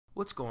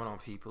What's going on,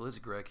 people? It's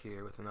Greg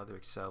here with another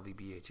Excel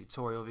VBA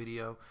tutorial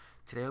video.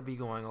 Today I'll be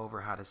going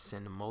over how to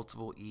send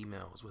multiple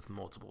emails with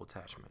multiple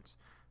attachments.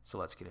 So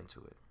let's get into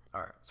it.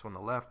 Alright, so on the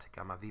left,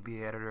 got my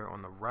VBA editor.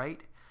 On the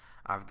right,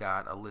 I've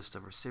got a list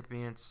of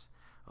recipients,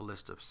 a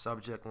list of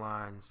subject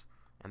lines,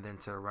 and then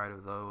to the right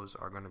of those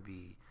are going to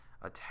be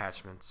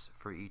attachments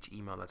for each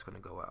email that's going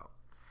to go out.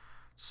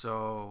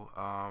 So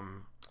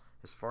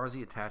as far as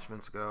the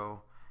attachments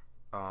go,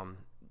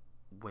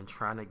 when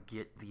trying to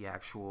get the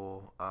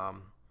actual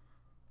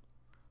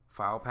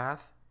file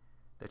path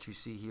that you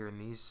see here in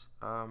these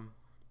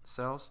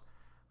cells,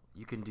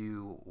 you can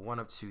do one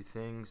of two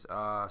things.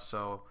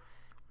 So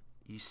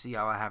you see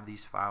how I have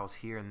these files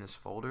here in this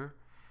folder.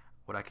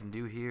 What I can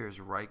do here is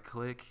right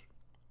click,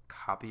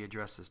 copy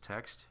address as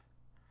text,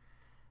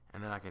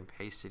 and then I can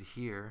paste it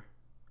here,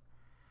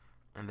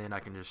 and then I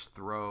can just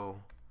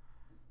throw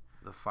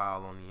the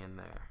file on the end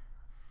there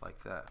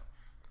like that.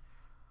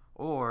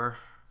 Or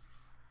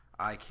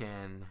I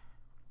can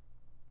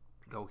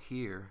go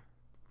here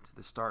to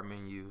the start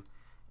menu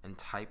and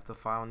type the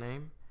file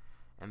name,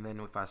 and then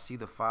if I see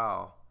the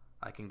file,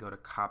 I can go to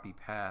copy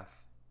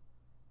path,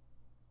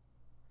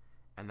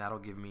 and that'll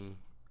give me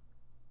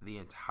the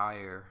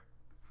entire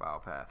file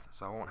path,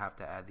 so I won't have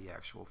to add the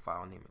actual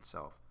file name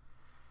itself.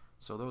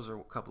 So those are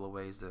a couple of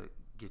ways to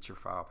get your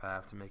file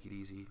path to make it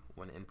easy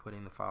when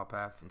inputting the file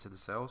path into the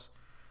cells.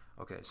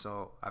 Okay,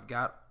 so I've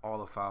got all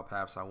the file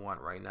paths I want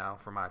right now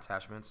for my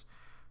attachments.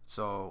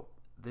 So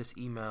this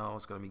email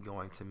is going to be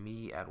going to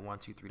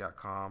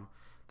me@123.com.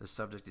 The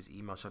subject is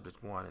email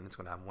subject 1, and it's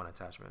going to have one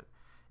attachment.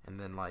 And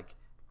then like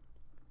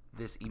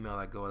this email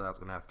that goes out is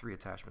going to have 3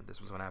 attachments.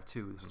 This one's going to have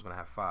 2. This one's going to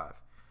have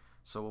 5.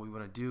 So what we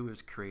want to do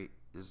is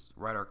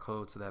write our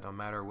code so that no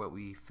matter what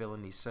we fill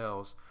in these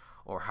cells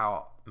or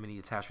how many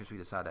attachments we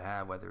decide to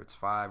have, whether it's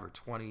 5 or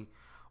 20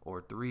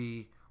 or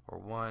 3 or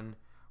 1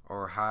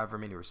 or however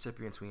many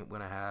recipients we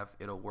want to have,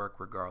 it'll work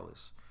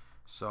regardless.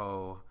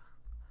 So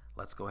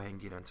let's go ahead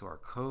and get into our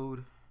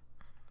code.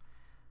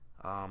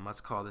 Let's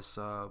call this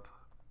sub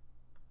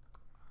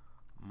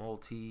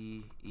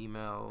multi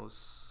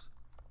emails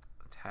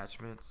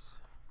attachments,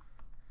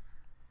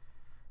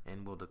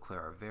 and we'll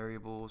declare our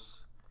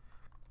variables.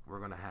 We're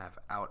going to have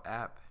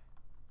OutApp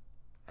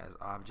as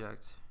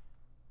Object,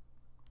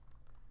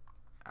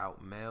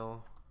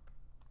 OutMail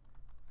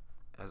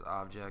as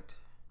Object.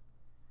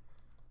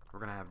 We're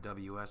going to have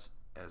ws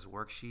as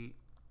Worksheet.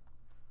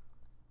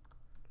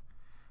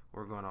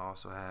 We're going to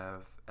also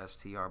have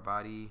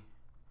strbody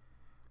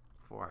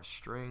for our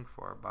string,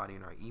 for our body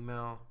in our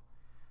email.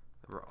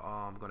 We're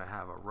going to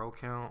have a row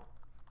count.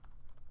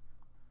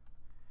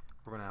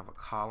 We're going to have a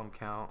column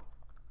count.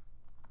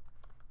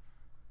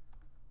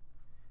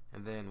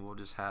 And then we'll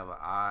just have an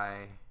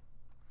I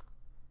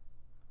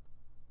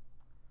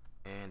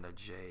and a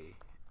J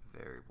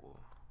variable.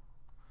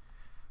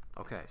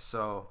 Okay,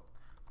 so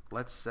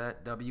let's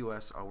set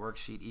ws, our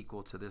worksheet,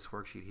 equal to this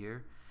worksheet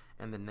here.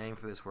 And the name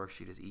for this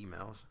worksheet is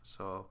emails.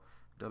 So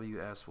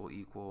ws will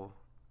equal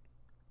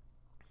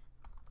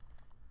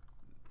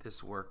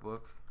this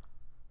workbook,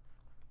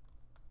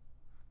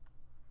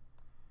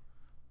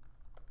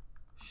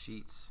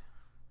 sheets,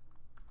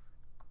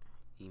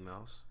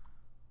 emails.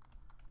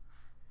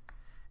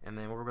 And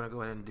then what we're going to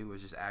go ahead and do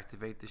is just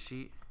activate the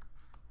sheet,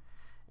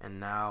 and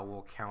now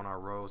we'll count our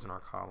rows and our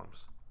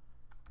columns.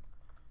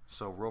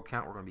 So row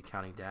count, we're going to be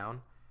counting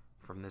down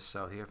from this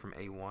cell here, from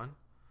A1.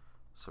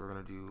 So we're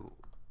going to do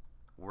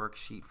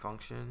worksheet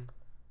function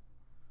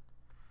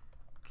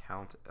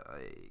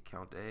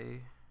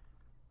CountA,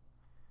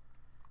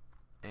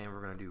 and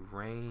we're going to do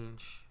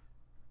range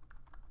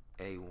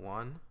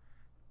A1,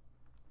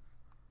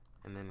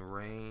 and then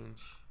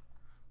range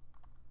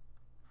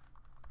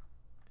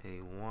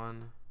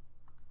A1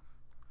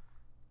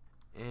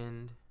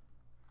 end,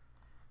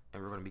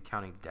 and we're going to be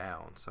counting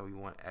down, so we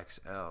want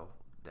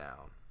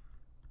xlDown.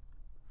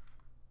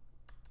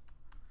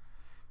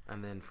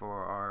 And then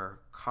for our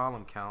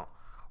column count,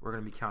 we're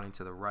going to be counting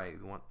to the right.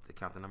 We want to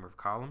count the number of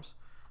columns,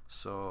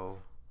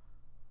 so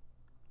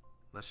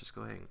let's just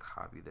go ahead and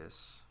copy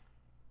this.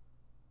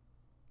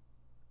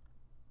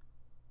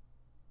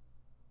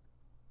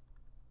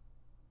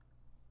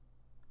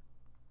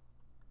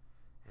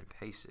 And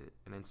paste it,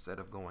 and instead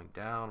of going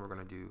down, we're going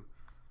to do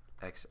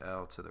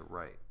XL to the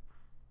right.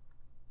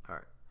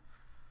 Alright,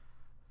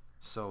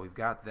 so we've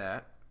got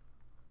that.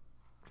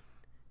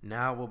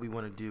 Now what we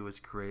want to do is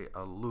create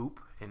a loop,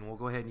 and we'll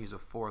go ahead and use a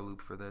for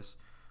loop for this.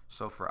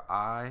 So for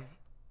I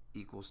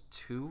equals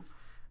 2,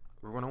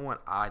 we're going to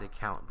want I to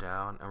count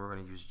down, and we're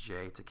going to use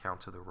J to count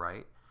to the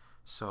right.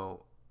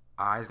 So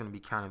I is going to be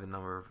counting the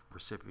number of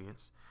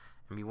recipients,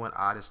 and we want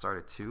I to start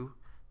at 2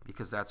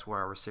 because that's where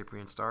our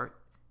recipients start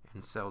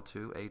in cell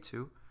 2,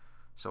 A2.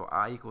 So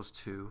I equals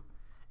 2,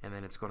 and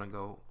then it's going to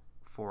go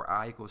for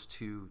I equals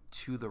 2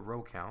 to the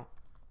row count.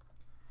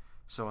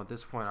 So at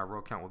this point our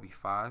row count will be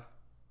 5.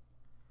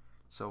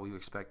 So we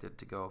expect it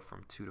to go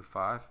from 2 to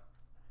 5.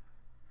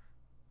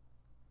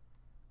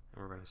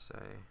 And we're going to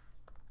say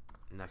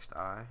next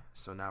I.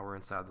 So now we're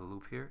inside the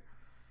loop here.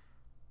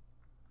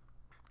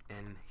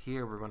 And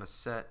here we're going to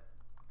set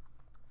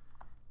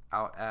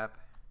OutApp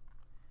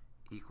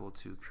equal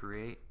to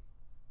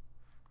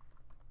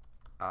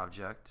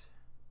CreateObject,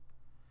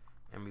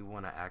 and we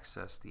want to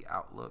access the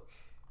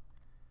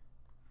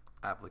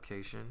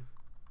Outlook.Application,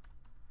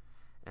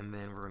 and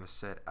then we're going to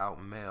set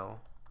OutMail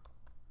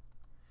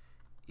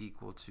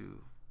equal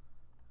to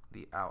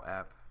the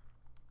OutApp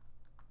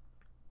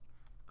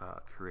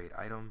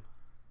CreateItem,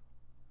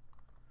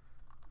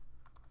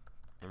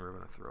 and we're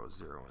going to throw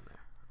 0 in there.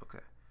 Okay.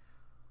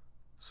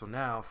 So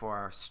now for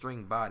our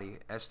string body,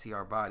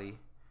 strbody,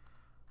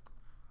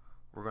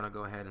 we're going to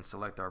go ahead and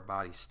select our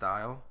body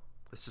style.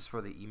 This is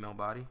for the email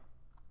body.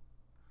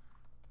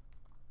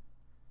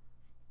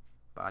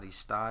 Body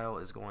style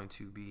is going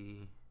to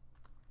be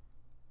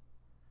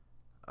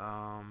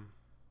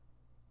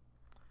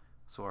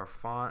so our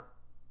font,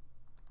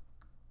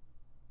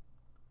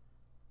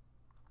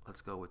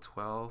 let's go with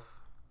 12,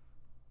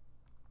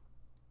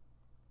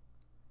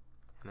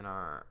 and then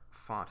our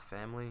font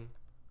family,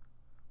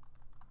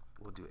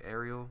 we'll do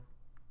Arial,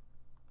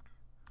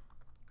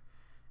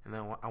 and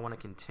then I want to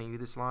continue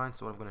this line,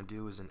 so what I'm going to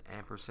do is an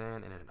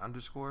ampersand and an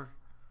underscore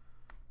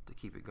to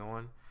keep it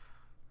going.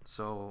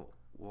 So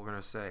we're going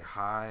to say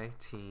hi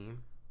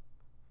team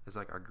is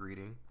like our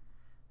greeting,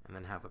 and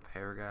then have a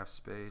paragraph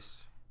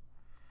space,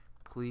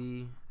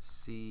 please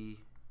see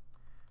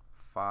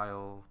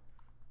file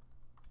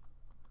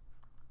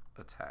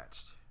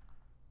attached.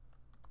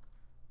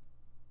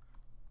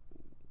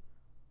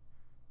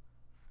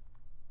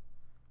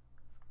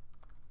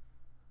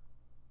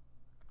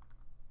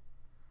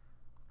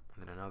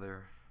 And then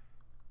another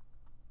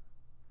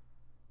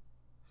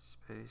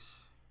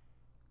space.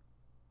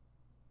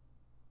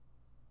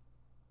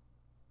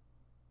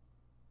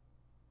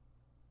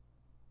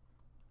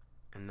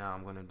 And now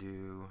I'm going to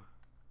do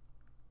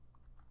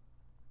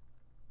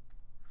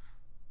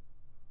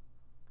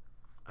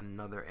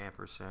another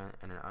ampersand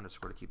and an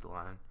underscore to keep the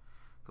line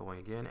going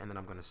again, and then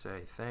I'm going to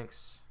say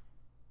thanks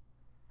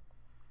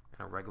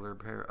and a regular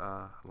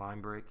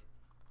line break,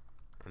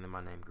 and then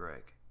my name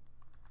Greg.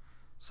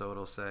 So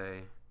it'll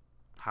say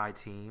hi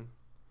team,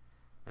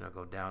 and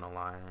it'll go down a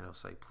line, and it'll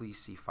say please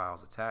see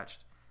files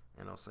attached,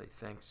 and it'll say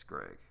thanks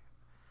Greg.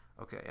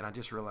 Okay, and I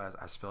just realized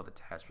I spelled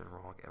attachment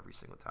wrong every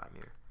single time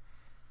here.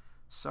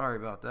 Sorry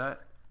about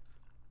that.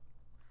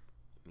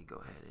 Let me go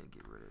ahead and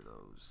get rid of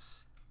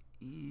those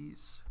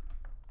E's.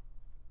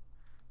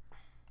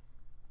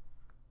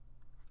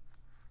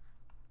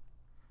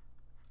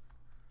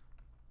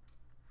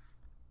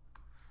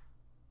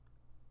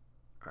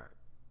 Alright.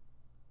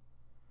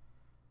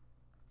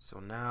 So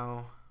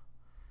now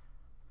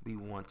we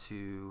want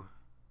to,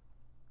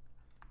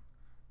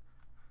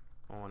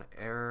 on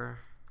error,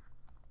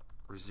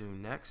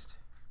 resume next,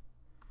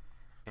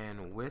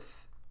 and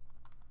with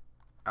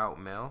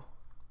OutMail,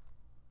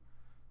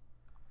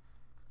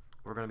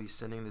 we're going to be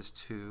sending this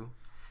to,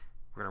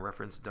 we're going to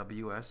reference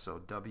WS, so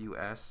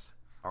WS,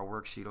 our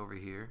worksheet over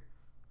here.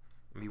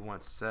 We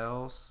want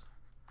cells,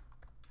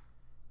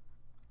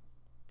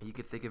 and you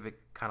could think of it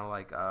kind of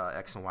like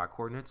X and Y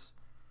coordinates,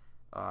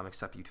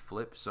 except you'd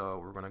flip. So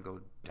we're going to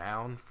go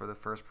down for the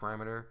first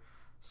parameter.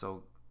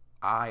 So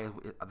I,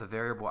 the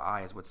variable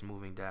I is what's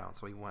moving down.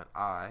 So we want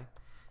I,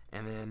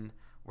 and then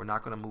we're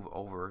not going to move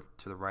over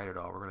to the right at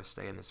all. We're going to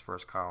stay in this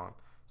first column.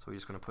 So we're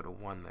just going to put a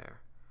 1 there.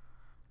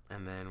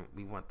 And then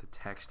we want the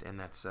text in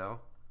that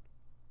cell.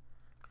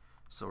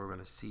 So we're going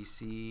to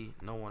CC,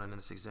 no one in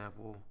this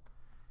example,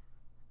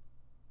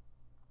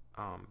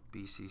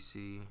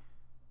 BCC,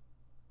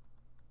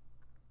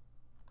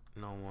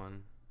 no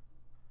one,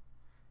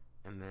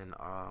 and then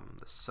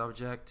the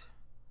subject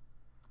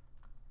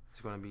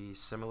is going to be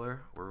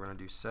similar. We're going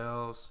to do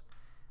cells,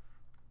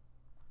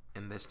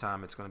 and this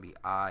time it's going to be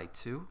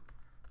I2,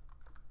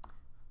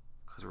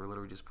 because we're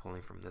literally just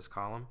pulling from this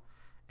column,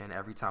 and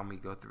every time we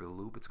go through the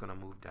loop it's going to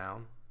move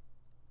down.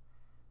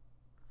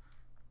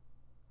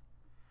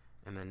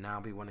 And then now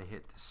we want to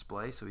hit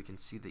display so we can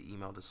see the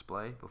email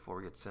display before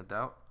we get sent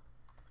out.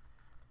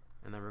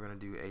 And then we're going to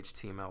do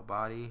HTML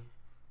body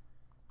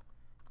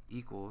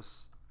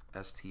equals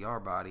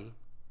strbody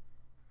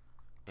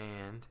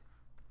and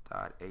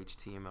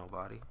 .html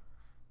body.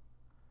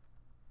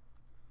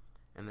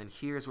 And then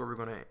here's where we're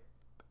going to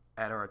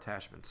add our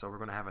attachment. So we're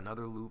going to have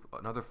another loop,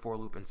 another for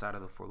loop inside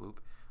of the for loop,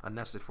 a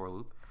nested for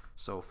loop.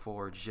 So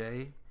for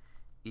j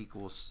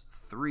equals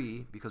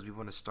 3, because we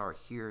want to start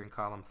here in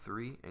column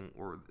 3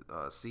 or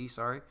C,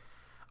 sorry.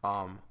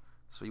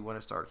 So you want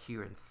to start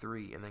here in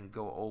 3 and then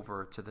go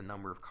over to the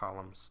number of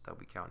columns that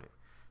we counted.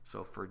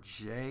 So for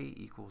j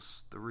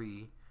equals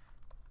 3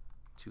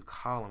 to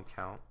column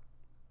count,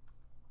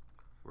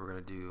 we're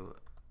going to do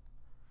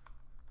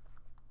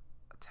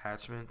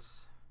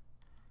attachments,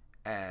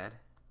 add,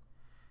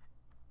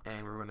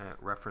 and we're going to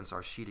reference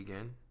our sheet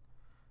again.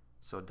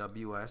 So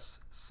WS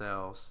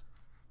cells,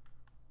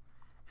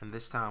 and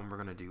this time we're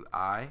going to do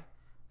I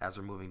as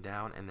we're moving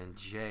down, and then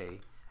J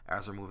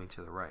as we're moving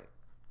to the right.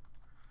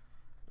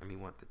 And we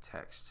want the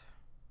text.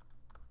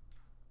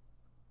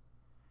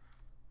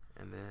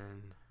 And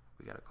then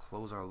we got to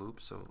close our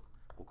loop, so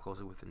we'll close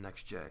it with the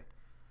next J.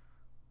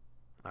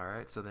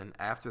 Alright, so then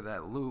after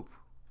that loop,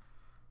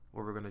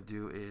 what we're going to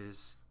do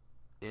is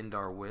end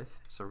our with.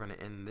 So we're going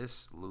to end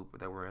this loop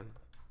that we're in.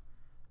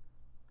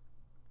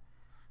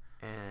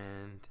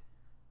 And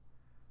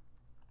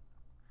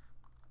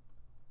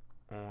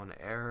on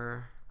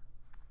error,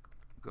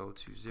 go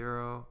to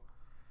 0.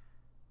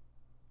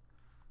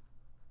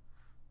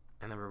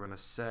 And then we're going to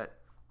set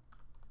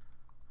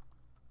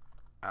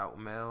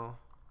OutMail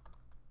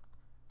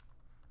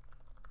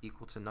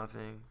equal to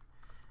nothing.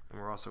 And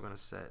we're also going to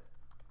set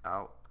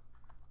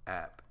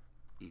OutApp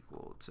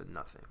equal to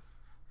nothing.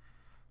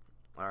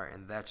 Alright,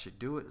 and that should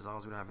do it as long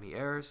as we don't have any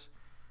errors.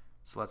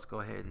 So let's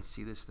go ahead and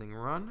see this thing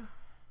run.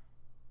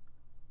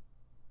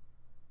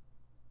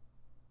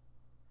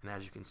 And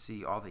as you can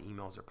see, all the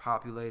emails are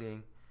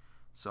populating.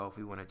 So if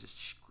we want to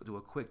just do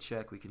a quick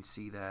check, we can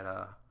see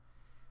that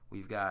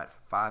we've got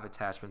 5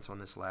 attachments on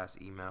this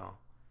last email,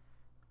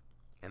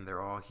 and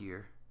they're all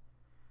here.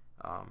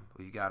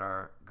 We've got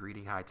our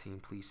greeting, hi team,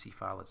 please see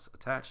file that's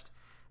attached.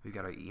 We've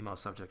got our email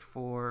subject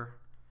 4,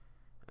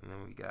 and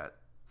then we got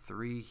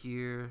 3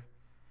 here,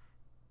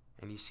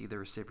 and you see the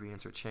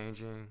recipients are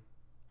changing,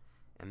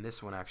 and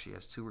this one actually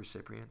has 2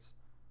 recipients.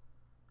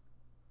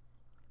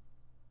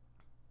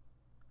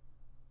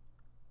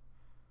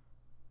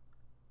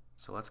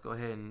 So let's go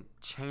ahead and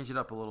change it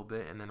up a little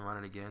bit and then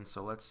run it again.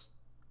 So let's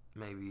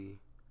maybe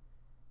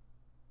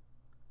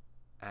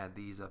add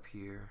these up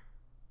here,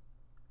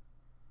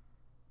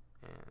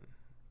 and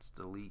let's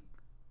delete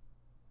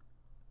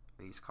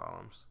these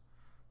columns.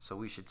 So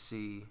we should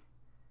see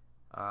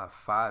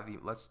 5.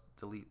 Let's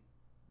delete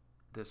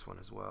this one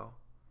as well.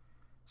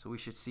 So we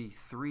should see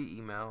 3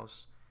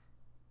 emails,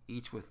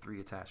 each with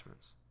 3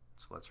 attachments.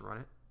 So let's run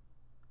it.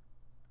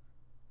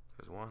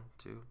 There's 1,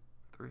 2,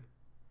 3.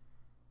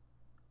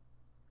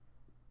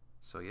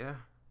 So yeah,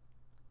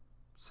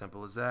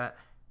 simple as that.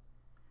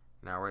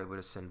 Now we're able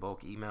to send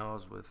bulk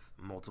emails with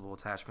multiple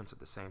attachments at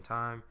the same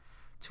time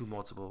to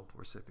multiple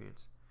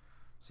recipients.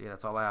 So yeah,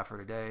 that's all I have for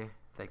today.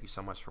 Thank you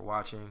so much for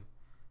watching.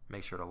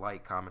 Make sure to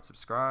like, comment,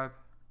 subscribe.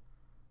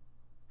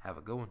 Have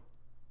a good one.